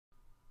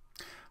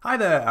Hi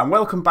there and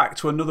welcome back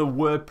to another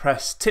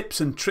WordPress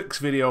tips and tricks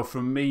video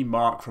from me,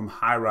 Mark from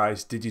High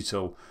Rise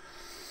Digital.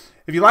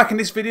 If you're liking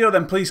this video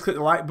then please click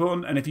the like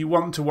button, and if you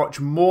want to watch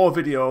more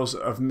videos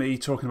of me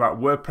talking about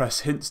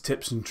WordPress hints,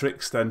 tips and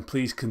tricks then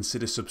please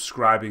consider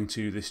subscribing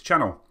to this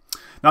channel.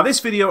 Now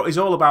this video is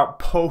all about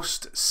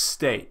post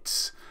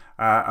states.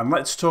 And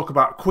let's talk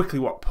about quickly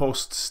what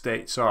post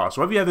states are.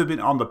 So have you ever been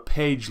on the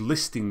page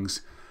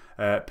listings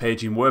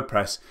page in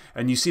WordPress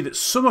and you see that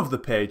some of the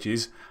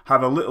pages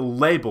have a little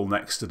label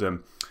next to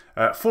them?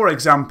 For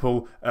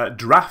example,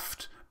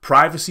 draft,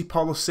 privacy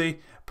policy,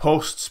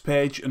 posts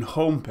page and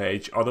home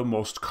page are the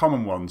most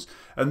common ones,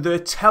 and they're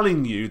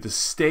telling you the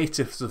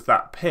status of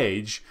that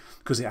page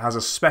because it has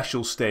a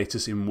special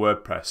status in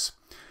WordPress.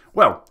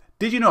 Well,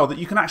 did you know that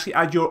you can actually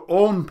add your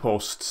own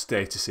post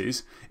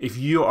statuses if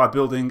you are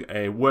building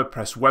a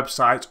WordPress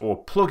website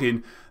or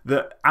plugin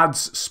that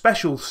adds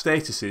special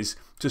statuses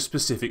to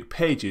specific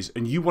pages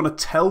and you want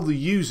to tell the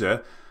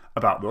user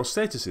about those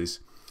statuses?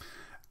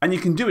 And you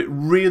can do it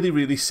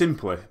really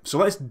simply. So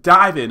let's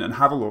dive in and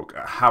have a look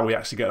at how we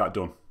actually get that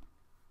done.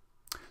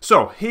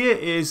 So here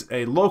is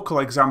a local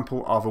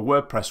example of a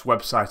WordPress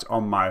website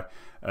on my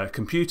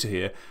computer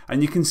here,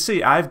 and you can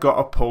see I've got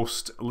a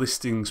post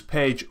listings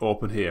page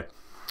open here.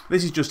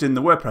 This is just in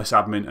the WordPress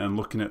admin and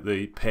looking at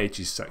the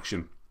pages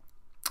section.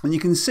 And you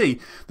can see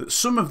that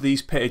some of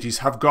these pages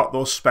have got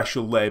those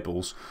special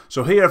labels.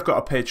 So here I've got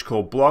a page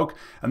called blog,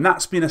 and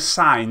that's been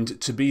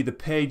assigned to be the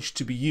page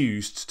to be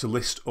used to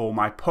list all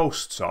my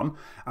posts on.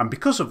 And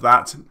because of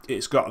that,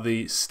 it's got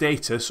the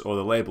status or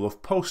the label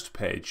of post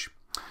page.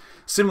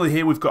 Similarly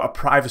here we've got a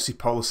privacy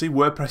policy.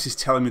 WordPress is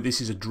telling me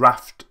this is a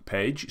draft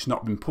page, it's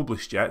not been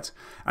published yet,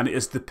 and it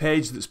is the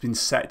page that's been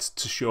set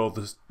to show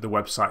the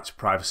website's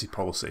privacy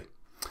policy.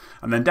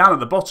 And then down at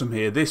the bottom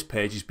here, this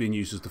page is being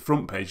used as the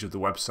front page of the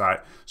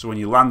website. So when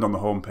you land on the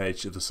home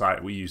page of the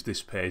site, we use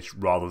this page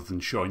rather than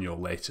showing your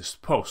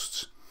latest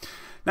posts.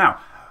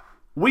 Now,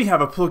 we have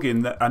a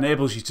plugin that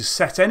enables you to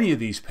set any of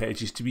these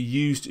pages to be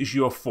used as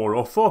your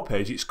 404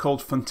 page. It's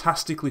called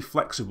Fantastically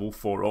Flexible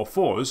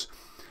 404s.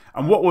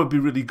 And what would be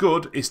really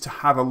good is to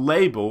have a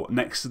label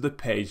next to the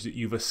page that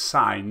you've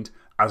assigned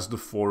as the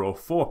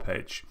 404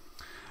 page.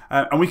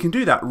 And we can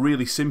do that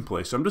really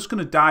simply. So I'm just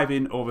going to dive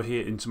in over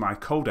here into my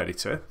code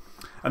editor.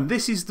 And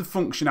this is the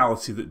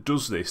functionality that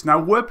does this.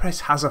 Now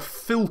WordPress has a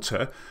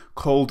filter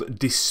called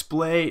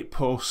display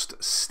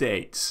post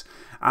states.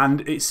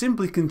 And it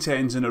simply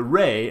contains an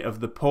array of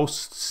the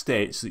post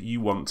states that you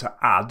want to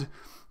add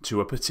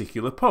to a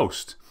particular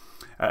post.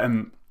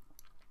 And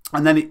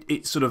then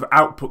it sort of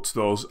outputs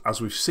those, as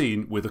we've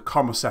seen, with a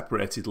comma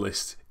separated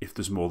list if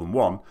there's more than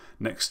one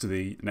next to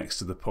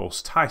the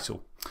post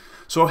title.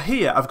 So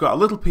here I've got a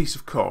little piece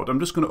of code. I'm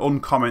just going to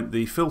uncomment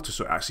the filter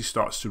so it actually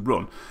starts to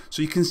run.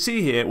 So you can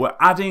see here we're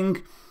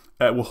adding,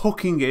 we're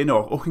hooking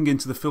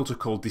into the filter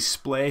called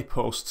display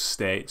post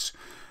states.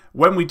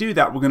 When we do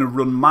that, we're going to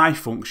run my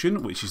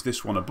function, which is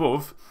this one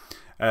above.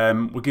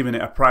 We're giving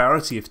it a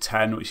priority of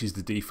 10, which is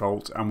the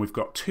default, and we've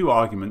got two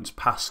arguments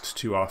passed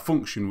to our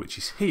function, which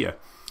is here.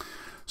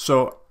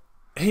 So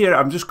here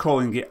I'm just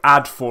calling it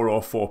add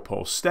 404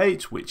 post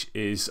state, which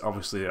is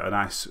obviously a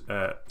nice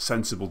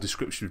sensible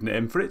descriptive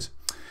name for it.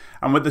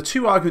 And with the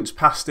two arguments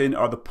passed in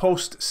are the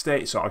post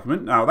states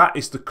argument. Now that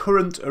is the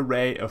current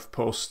array of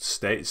post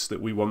states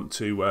that we want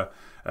to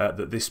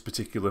that this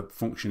particular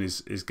function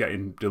is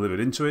getting delivered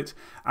into it,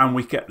 and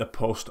we get the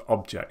post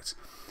object.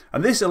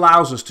 And this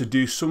allows us to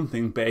do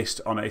something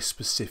based on a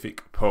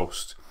specific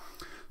post.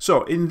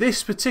 So in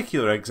this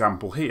particular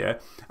example here,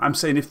 I'm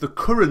saying if the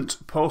current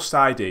post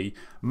ID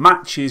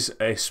matches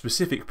a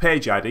specific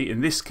page ID,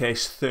 in this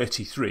case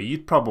 33,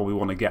 you'd probably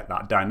want to get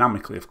that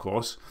dynamically, of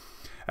course.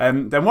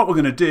 Then what we're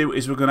going to do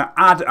is we're going to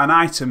add an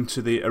item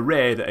to the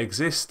array that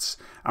exists,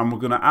 and we're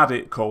going to add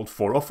it called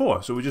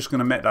 404. So we're just going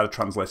to make that a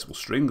translatable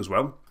string as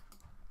well.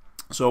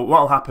 So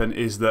what will happen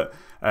is that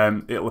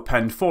it'll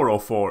append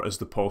 404 as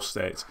the post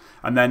state.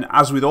 And then,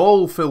 as with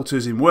all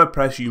filters in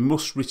WordPress, you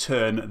must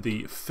return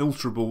the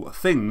filterable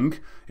thing.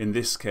 In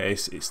this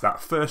case, it's that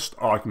first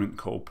argument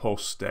called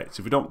post state.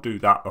 If we don't do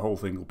that, the whole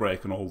thing will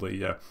break and all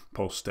the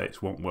post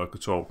states won't work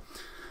at all.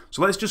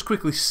 So let's just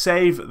quickly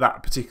save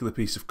that particular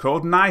piece of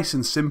code, nice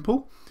and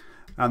simple.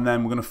 And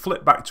then we're going to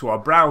flip back to our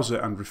browser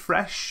and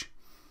refresh.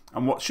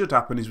 And what should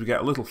happen is we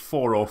get a little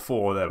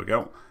 404, there we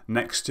go,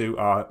 next to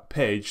our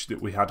page that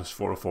we had as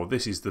 404.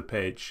 This is the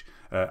page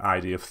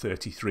ID of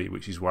 33,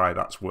 which is why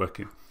that's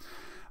working.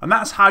 And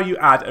that's how you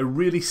add a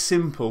really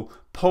simple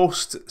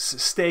post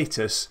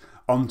status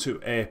onto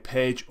a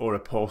page or a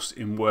post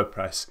in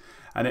WordPress.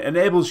 And it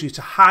enables you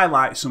to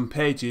highlight some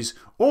pages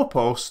or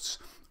posts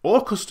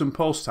or custom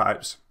post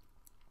types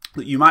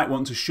that you might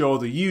want to show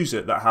the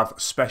user that have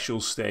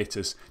special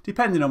status,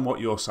 depending on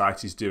what your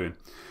site is doing.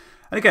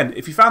 And again,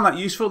 if you found that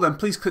useful, then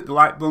please click the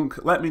like button,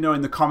 let me know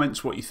in the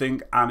comments what you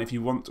think, and if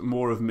you want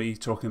more of me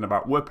talking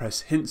about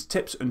WordPress hints,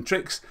 tips and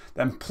tricks,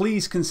 then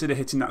please consider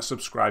hitting that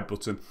subscribe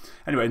button.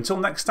 Anyway, until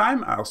next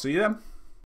time, I'll see you then.